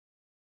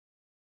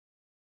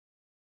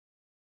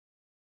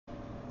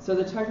So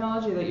the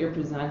technology that you're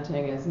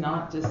presenting is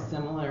not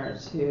dissimilar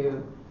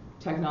to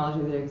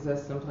technology that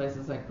exists in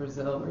places like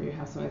Brazil, where you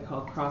have something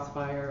called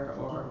Crossfire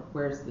or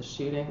Where's the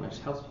Shooting, which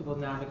helps people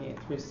navigate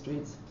through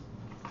streets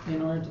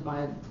in order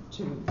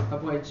to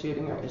avoid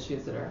shooting or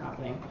issues that are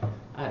happening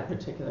at a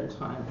particular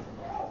time.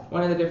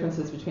 One of the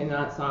differences between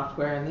that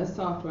software and this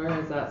software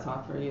is that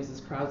software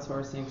uses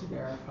crowdsourcing to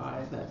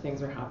verify that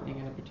things are happening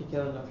in a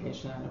particular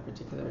location at a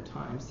particular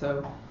time.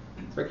 So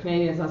for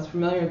Canadians less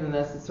familiar than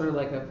this, it's sort of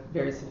like a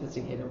very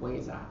sophisticated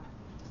Waze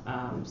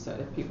app. So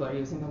if people are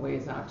using the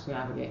Waze app to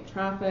navigate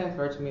traffic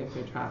or to move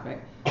through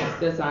traffic,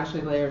 this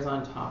actually layers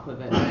on top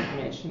of it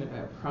information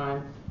about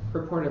crime,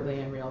 purportedly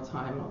in real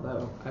time,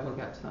 although I will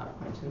get to that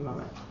point in a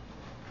moment.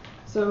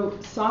 So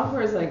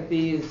softwares like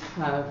these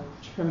have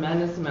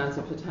tremendous amounts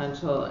of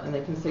potential, and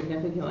they can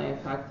significantly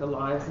affect the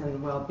lives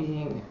and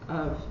well-being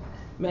of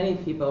many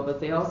people, but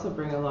they also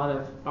bring a lot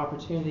of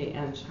opportunity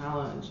and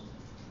challenge.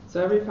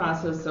 So every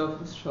facet of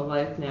social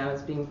life now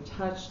is being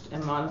touched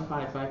and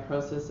modified by a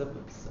process of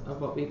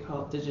what we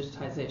call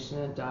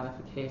digitization and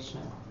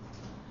datification.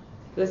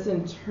 This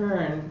in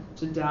turn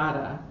to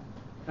data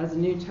as a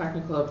new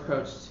technical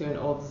approach to an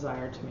old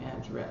desire to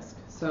manage risk.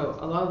 So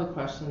a lot of the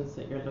questions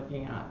that you're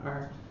looking at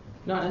are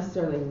not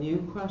necessarily new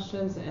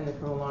questions in the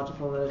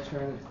criminological literature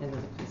and in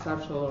the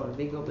conceptual or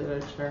legal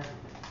literature.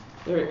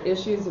 There are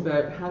issues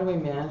about how do we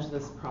manage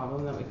this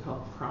problem that we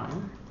call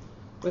crime,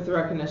 with the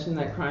recognition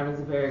that crime is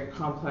a very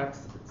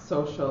complex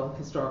social,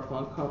 historical,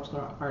 and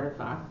cultural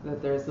artifact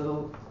that there's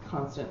little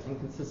constant and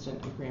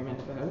consistent agreement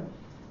about,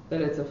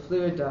 that it's a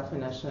fluid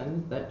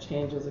definition that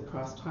changes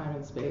across time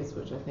and space,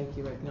 which I think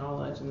you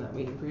acknowledge and that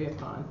we agree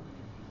upon.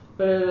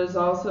 But it is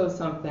also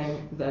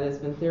something that has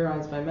been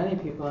theorized by many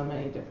people in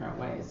many different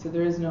ways. So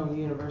there is no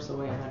universal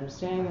way of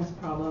understanding this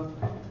problem,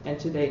 and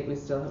to date we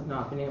still have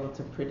not been able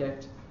to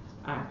predict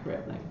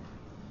accurately.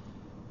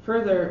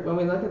 Further, when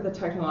we look at the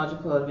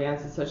technological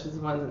advances such as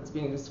the one that's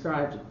being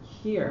described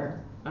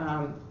here,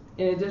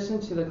 in addition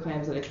to the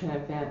claims that it can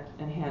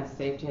enhance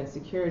safety and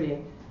security,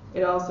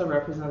 it also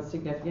represents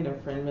significant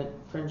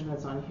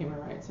infringements on human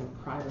rights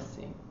and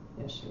privacy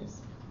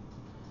issues.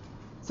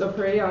 So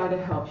for AI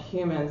to help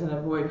humans and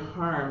avoid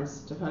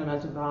harms to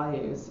fundamental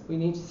values, we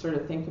need to sort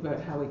of think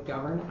about how we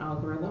govern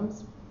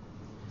algorithms.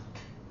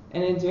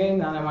 And in doing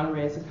that, I want to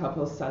raise a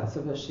couple of sets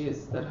of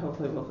issues that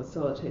hopefully will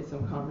facilitate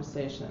some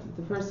conversation.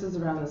 The first is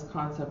around this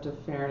concept of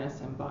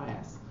fairness and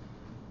bias.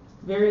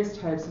 Various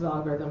types of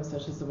algorithms,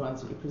 such as the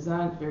ones that you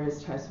present,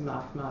 various types of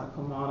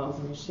mathematical models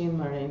and machine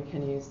learning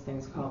can use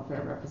things called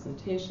fair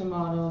representation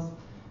models.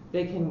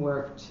 They can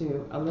work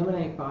to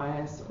eliminate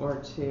bias or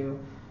to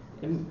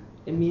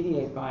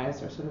mediate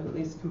bias, or sort of at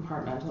least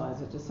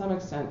compartmentalize it to some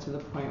extent, to the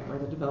point where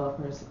the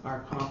developers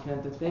are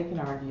confident that they can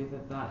argue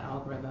that that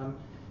algorithm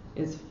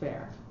is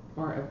fair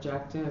or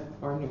objective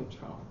or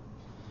neutral.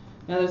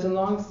 Now there's a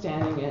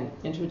long-standing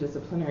and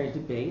interdisciplinary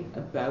debate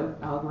about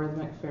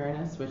algorithmic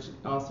fairness, which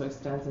also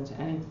extends into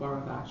any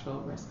form of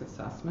actual risk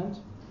assessment.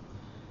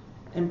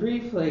 And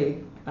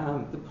briefly,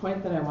 the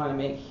point that I want to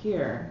make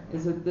here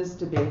is that this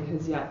debate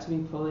has yet to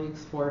be fully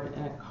explored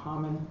in a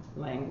common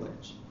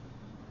language.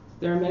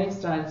 There are many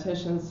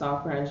statisticians,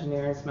 software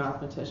engineers,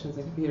 mathematicians,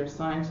 and computer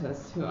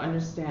scientists who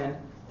understand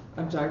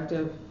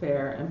objective,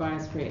 fair, and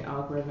bias-free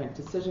algorithmic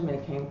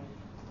decision-making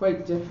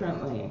quite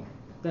differently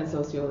than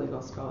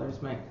socio-legal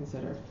scholars might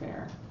consider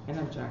fair and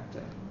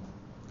objective.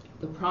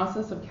 The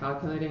process of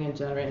calculating and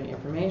generating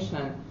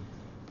information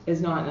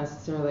is not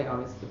necessarily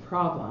always the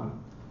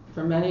problem.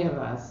 For many of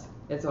us,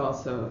 it's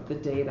also the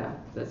data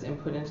that's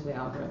input into the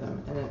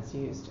algorithm and it's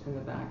used in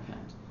the back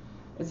end.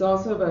 It's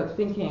also about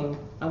thinking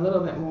a little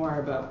bit more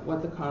about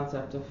what the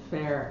concept of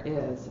fair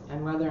is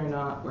and whether or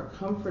not we're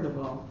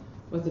comfortable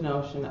with the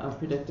notion of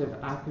predictive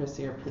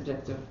accuracy or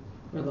predictive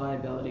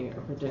reliability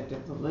or predictive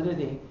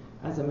validity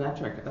as a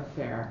metric of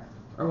fair,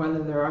 or whether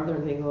there are other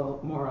legal,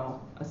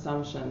 moral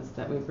assumptions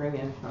that we bring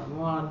in from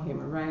law and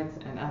human rights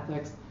and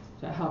ethics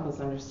to help us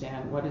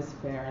understand what is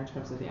fair in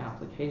terms of the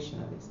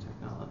application of these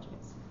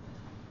technologies.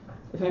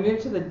 If I move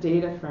to the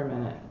data for a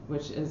minute,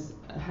 which is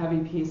a heavy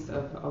piece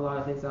of a lot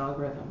of these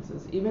algorithms,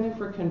 is even if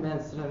we're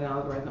convinced that an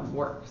algorithm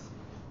works,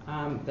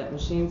 that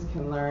machines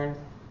can learn,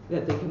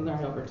 that they can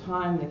learn over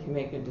time, they can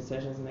make good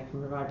decisions, and they can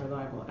provide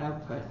reliable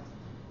output,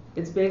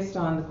 it's based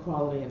on the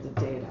quality of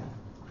the data.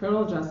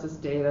 Criminal justice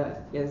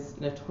data is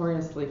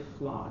notoriously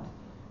flawed.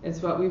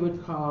 It's what we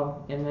would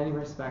call, in many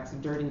respects,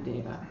 dirty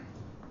data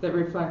that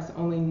reflects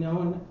only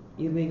known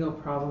illegal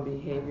problem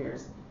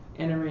behaviors,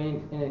 and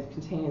it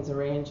contains a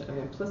range of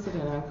implicit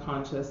and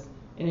unconscious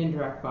and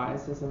indirect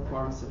biases and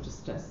forms of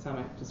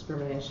systemic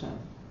discrimination.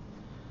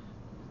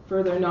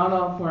 Further, not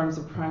all forms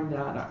of crime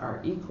data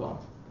are equal.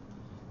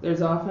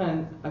 There's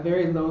often a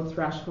very low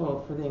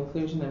threshold for the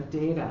inclusion of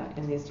data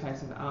in these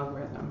types of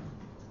algorithms.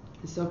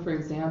 So for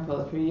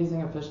example, if you're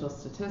using official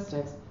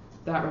statistics,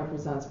 that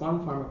represents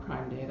one form of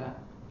crime data.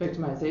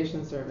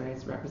 Victimization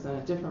surveys represent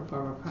a different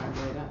form of crime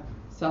data.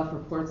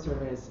 Self-report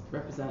surveys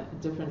represent a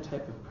different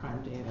type of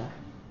crime data.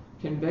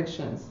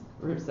 Convictions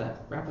represent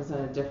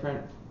a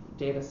different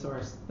data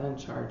source than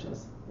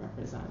charges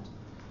represent.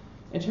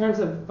 In terms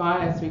of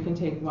bias, we can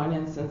take one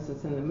instance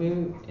that's in the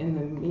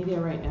media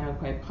right now,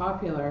 quite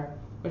popular,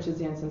 which is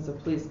the instance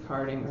of police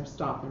carding or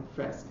stop and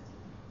frisk.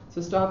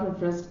 So stop and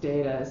frisk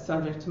data is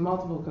subject to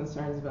multiple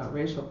concerns about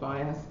racial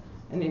bias,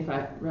 and in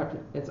fact,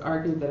 it's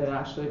argued that it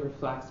actually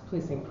reflects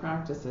policing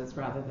practices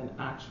rather than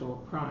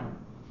actual crime.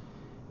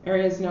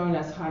 Areas known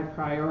as high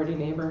priority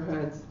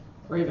neighborhoods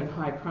or even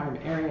high crime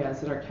areas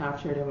that are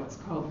captured in what's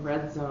called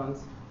red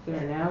zones that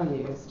are now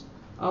used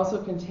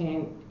also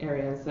contain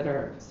areas that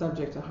are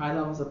subject to high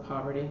levels of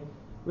poverty,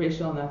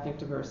 racial and ethnic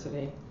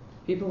diversity,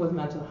 people with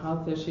mental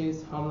health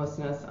issues,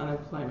 homelessness,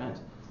 unemployment,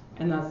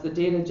 and thus the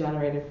data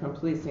generated from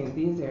policing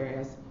these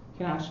areas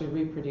can actually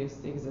reproduce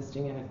the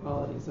existing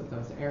inequalities of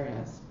those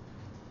areas.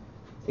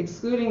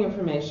 Excluding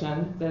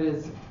information that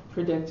is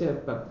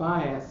predictive but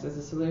biased is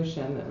a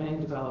solution that many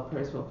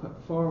developers will put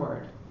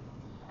forward.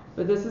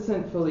 But this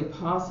isn't fully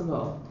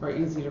possible or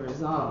easy to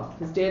resolve,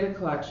 because data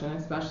collection,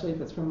 especially if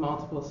it's from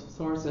multiple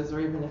sources or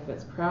even if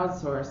it's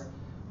crowdsourced,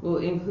 will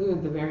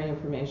include the very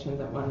information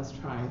that one is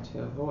trying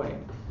to avoid.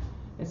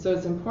 And so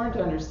it's important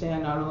to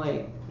understand not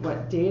only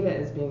what data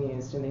is being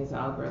used in these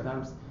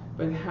algorithms,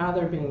 but how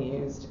they're being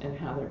used and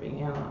how they're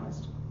being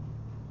analyzed.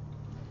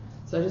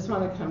 So I just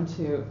want to come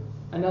to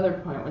another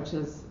point, which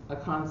is a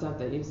concept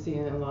that you see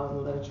in a lot of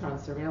the literature on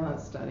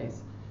surveillance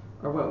studies,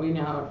 or what we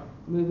now are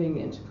moving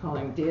into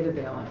calling data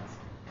valence.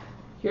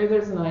 Here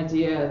there's an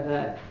idea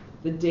that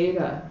the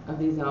data of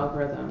these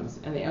algorithms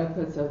and the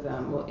outputs of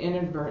them will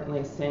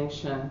inadvertently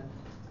sanction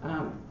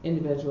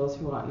individuals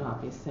who ought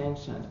not be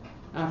sanctioned.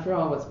 After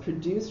all, what's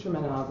produced from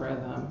an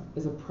algorithm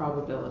is a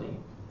probability.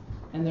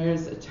 And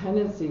there's a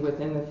tendency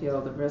within the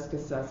field of risk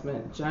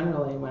assessment,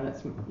 generally when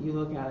you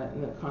look at it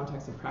in the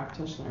context of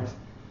practitioners,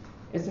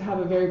 is to have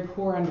a very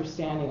poor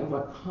understanding of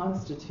what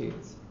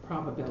constitutes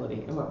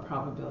probability and what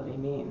probability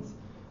means.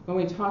 When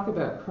we talk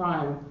about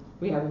crime,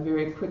 we have a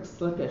very quick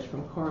slippage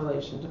from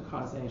correlation to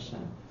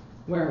causation,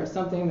 where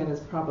something that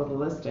is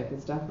probabilistic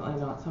is definitely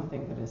not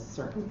something that is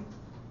certain.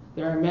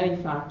 There are many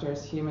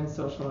factors, human,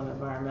 social, and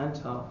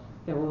environmental,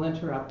 that will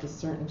interrupt the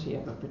certainty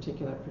of a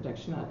particular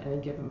prediction at any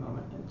given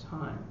moment in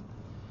time.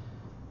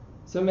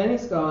 So many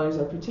scholars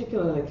are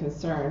particularly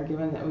concerned,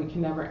 given that we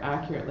can never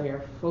accurately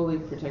or fully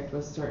predict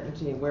with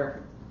certainty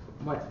where,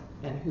 what,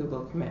 and who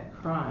will commit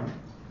crime,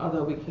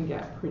 although we can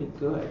get pretty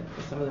good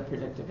with some of the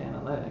predictive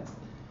analytics.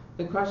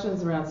 The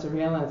questions around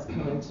surveillance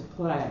come into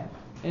play,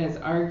 and it's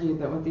argued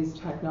that what these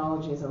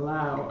technologies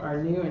allow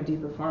are new and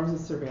deeper forms of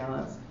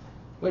surveillance,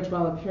 which,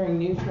 while appearing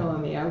neutral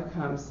in the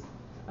outcomes,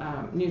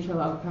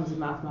 neutral outcomes of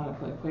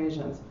mathematical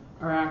equations,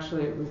 are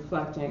actually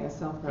reflecting a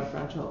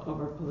self-referential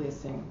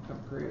over-policing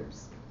of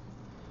groups.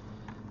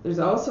 There's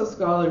also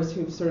scholars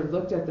who've sort of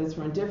looked at this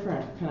from a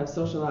different kind of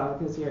social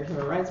advocacy or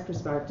human rights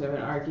perspective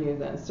and argued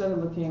that instead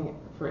of looking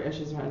for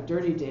issues around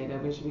dirty data,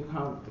 we should be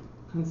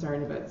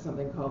concerned about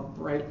something called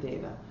bright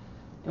data.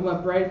 And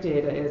what bright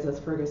data is, as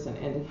Ferguson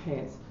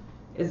indicates,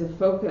 is a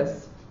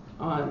focus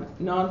on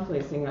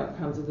non-policing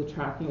outcomes of the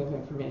tracking of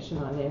information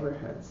on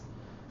neighborhoods.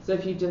 So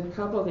if you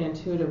decouple the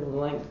intuitive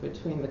link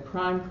between the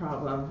crime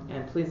problem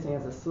and policing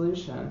as a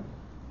solution,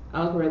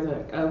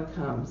 algorithmic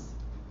outcomes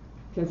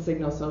can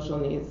signal social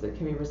needs that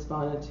can be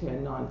responded to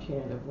in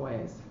non-punitive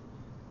ways.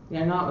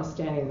 Now,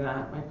 notwithstanding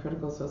that, my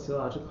critical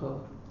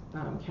sociological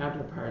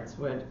counterparts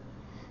would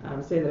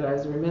say that I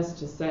was remiss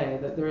to say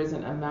that there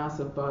isn't a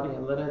massive body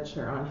of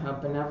literature on how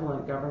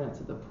benevolent governance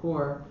of the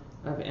poor,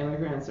 of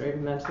immigrants, or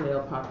even mentally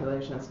ill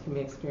populations can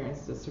be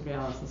experienced as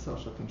surveillance and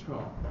social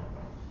control.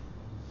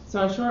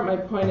 So in short, my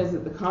point is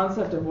that the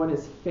concept of what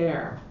is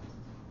fair,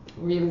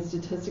 or even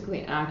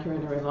statistically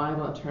accurate or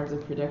reliable in terms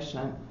of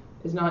prediction,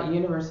 is not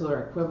universal or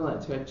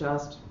equivalent to a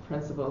just,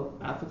 principled,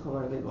 ethical,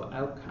 or legal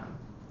outcome.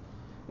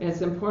 And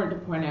it's important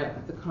to point out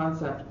that the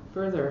concept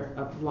further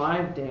of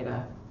live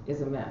data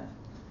is a myth.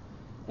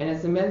 And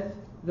it's a myth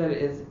that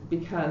is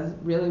because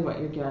really what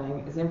you're getting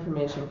is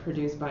information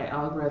produced by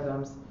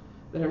algorithms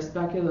that are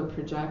speculative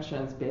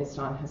projections based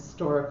on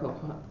historical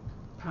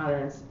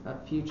patterns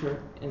of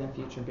future in a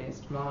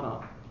future-based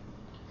model.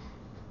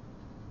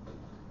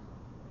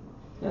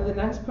 Now the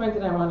next point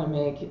that I want to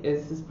make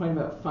is this point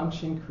about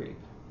function creep.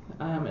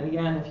 And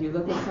again, if you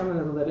look at some of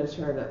the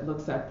literature that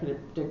looks at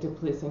predictive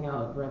policing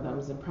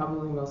algorithms, and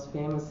probably most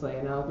famously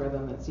an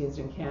algorithm that's used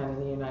in Canada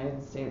and the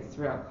United States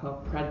throughout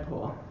called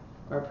PredPol,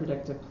 or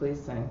predictive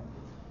policing,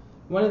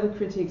 one of the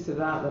critiques of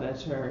that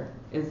literature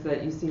is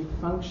that you see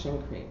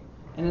function creep.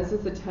 And this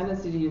is the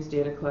tendency to use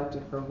data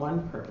collected for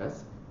one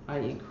purpose,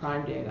 i.e.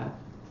 crime data,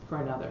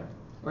 for another,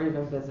 or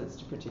even visits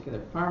to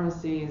particular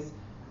pharmacies,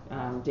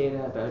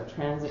 data about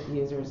transit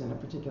users in a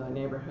particular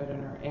neighborhood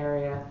in our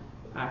area,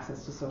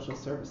 access to social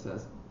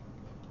services.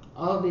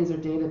 All of these are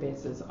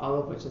databases, all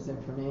of which is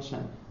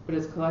information, but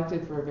it's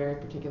collected for a very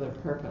particular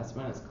purpose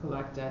when it's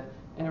collected,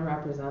 and it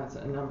represents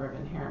a number of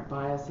inherent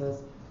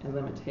biases and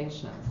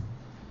limitations.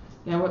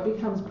 Now what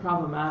becomes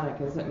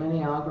problematic is that many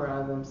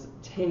algorithms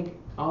take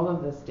all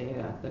of this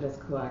data that is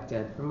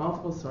collected from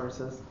multiple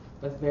sources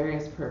with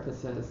various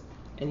purposes,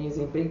 and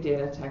using big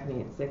data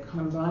techniques, they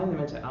combine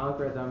them into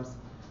algorithms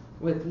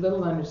with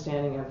little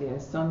understanding of the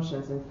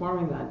assumptions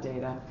informing that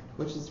data,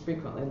 which is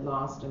frequently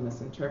lost and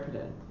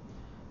misinterpreted.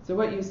 So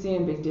what you see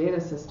in big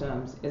data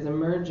systems is a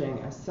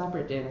merging of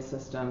separate data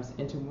systems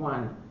into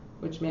one,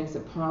 which makes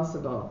it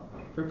possible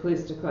for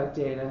police to collect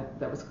data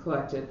that was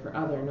collected for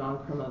other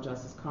non-criminal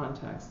justice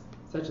contexts,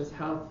 such as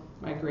health,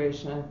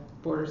 migration,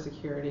 border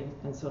security,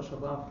 and social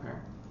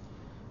welfare.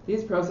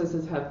 These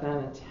processes have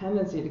then a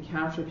tendency to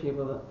capture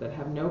people that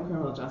have no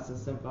criminal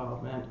justice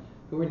involvement,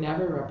 who were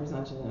never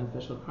represented in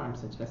official crime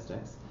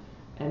statistics,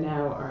 and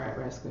now are at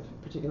risk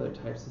of particular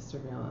types of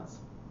surveillance.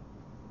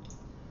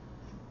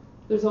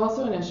 There's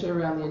also an issue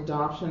around the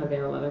adoption of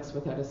analytics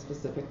without a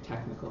specific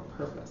technical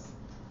purpose.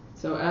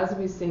 So as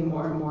we see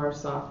more and more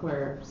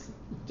software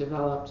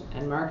developed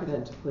and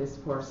marketed to police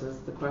forces,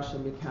 the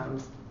question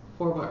becomes,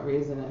 for what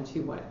reason and to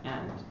what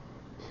end?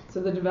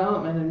 So the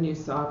development of new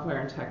software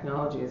and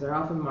technologies are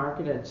often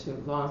marketed to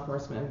law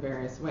enforcement in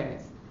various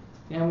ways.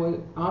 And we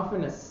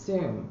often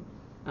assume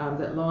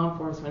that law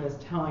enforcement is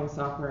telling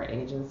software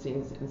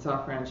agencies and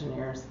software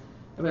engineers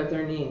about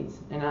their needs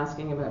and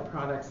asking about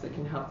products that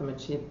can help them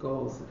achieve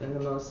goals in the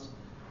most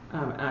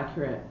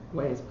accurate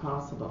ways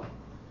possible.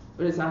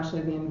 But it's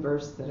actually the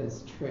inverse that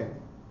is true.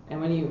 And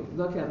when you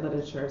look at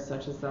literature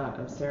such as that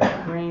of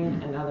Sarah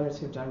Brain and others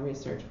who've done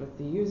research with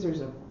the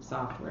users of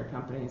software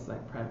companies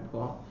like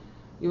Predpol,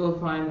 you will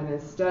find that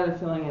instead of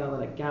filling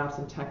analytic gaps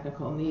and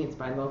technical needs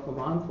by local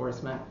law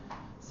enforcement,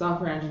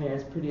 software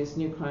engineers produce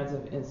new kinds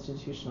of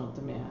institutional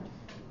demand.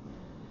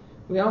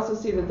 We also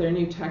see that there are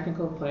new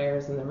technical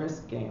players in the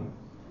risk game.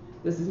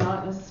 This is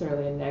not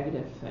necessarily a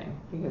negative thing,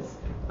 because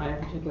I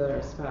in particular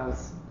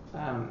espouse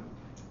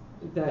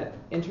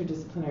that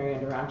interdisciplinary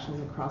interactions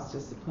and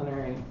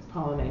cross-disciplinary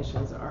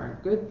pollinations are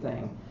a good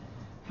thing.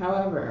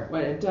 However,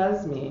 what it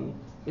does mean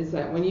is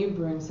that when you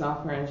bring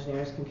software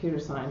engineers, computer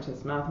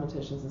scientists,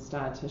 mathematicians, and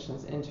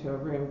statisticians into a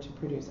room to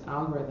produce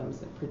algorithms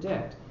that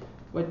predict,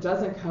 what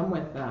doesn't come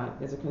with that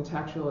is a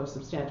contextual or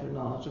substantive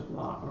knowledge of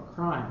law or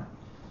crime.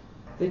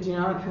 They do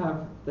not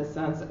have the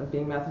sense of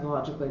being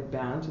methodologically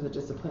bound to the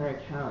disciplinary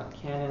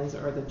canons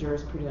or the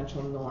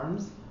jurisprudential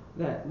norms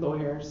that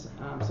lawyers,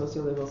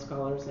 sociolegal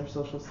scholars, or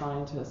social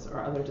scientists,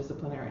 or other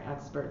disciplinary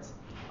experts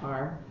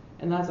are,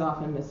 and that's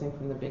often missing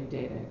from the big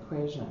data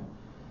equation.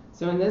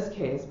 So in this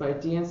case, by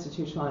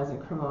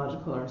deinstitutionalizing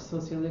criminological or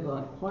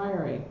sociolegal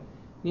inquiry,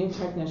 new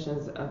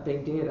technicians of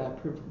big data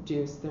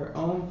produce their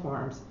own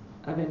forms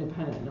of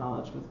independent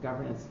knowledge with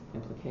governance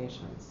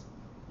implications.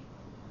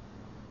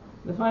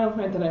 The final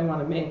point that I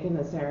want to make in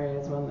this area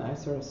is one that I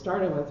sort of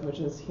started with, which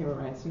is human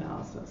rights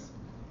analysis.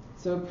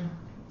 So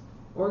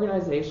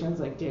organizations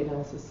like Data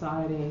and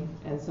Society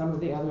and some of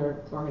the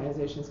other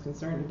organizations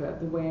concerned about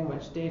the way in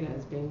which data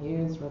is being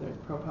used, whether it's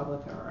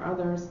ProPublica or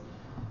others,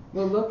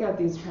 will look at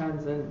these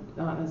trends and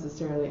not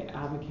necessarily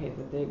advocate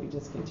that they be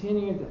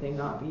discontinued, that they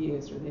not be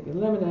used, or they be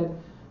limited,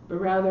 but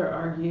rather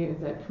argue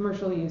that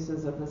commercial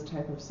uses of this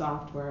type of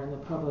software in the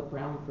public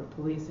realm for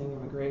policing,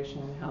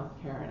 immigration,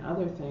 healthcare, and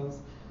other things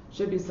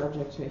should be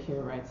subject to a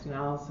human rights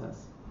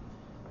analysis.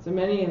 So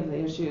many of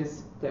the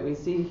issues that we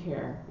see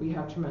here, we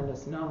have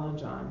tremendous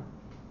knowledge on.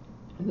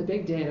 And the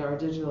big data, or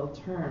digital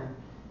turn,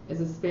 is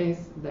a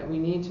space that we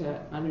need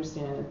to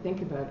understand and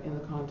think about in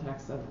the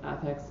context of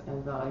ethics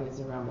and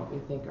values around what we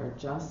think are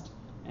just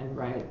and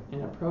right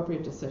and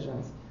appropriate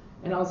decisions,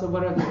 and also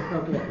what are the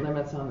appropriate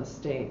limits on the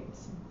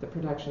states, the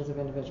protections of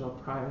individual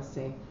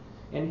privacy,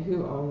 and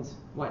who owns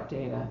what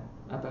data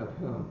about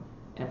whom,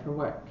 and for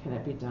what can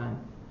it be done.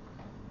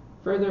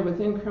 Further,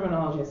 within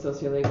criminology and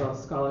sociolegal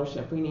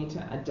scholarship, we need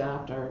to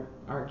adapt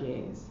our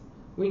gaze.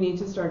 We need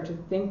to start to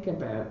think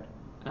about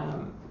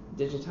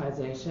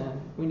digitization.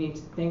 We need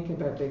to think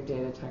about big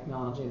data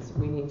technologies.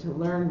 We need to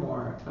learn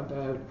more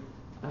about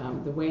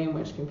the way in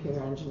which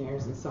computer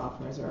engineers and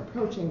softwares are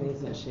approaching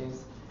these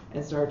issues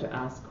and start to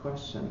ask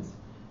questions.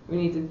 We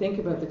need to think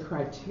about the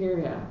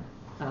criteria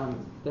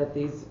that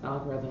these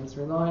algorithms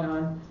rely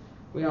on.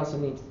 We also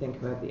need to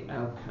think about the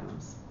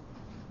outcomes.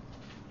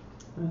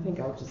 And I think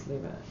I'll just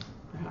leave it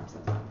perhaps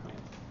at that point.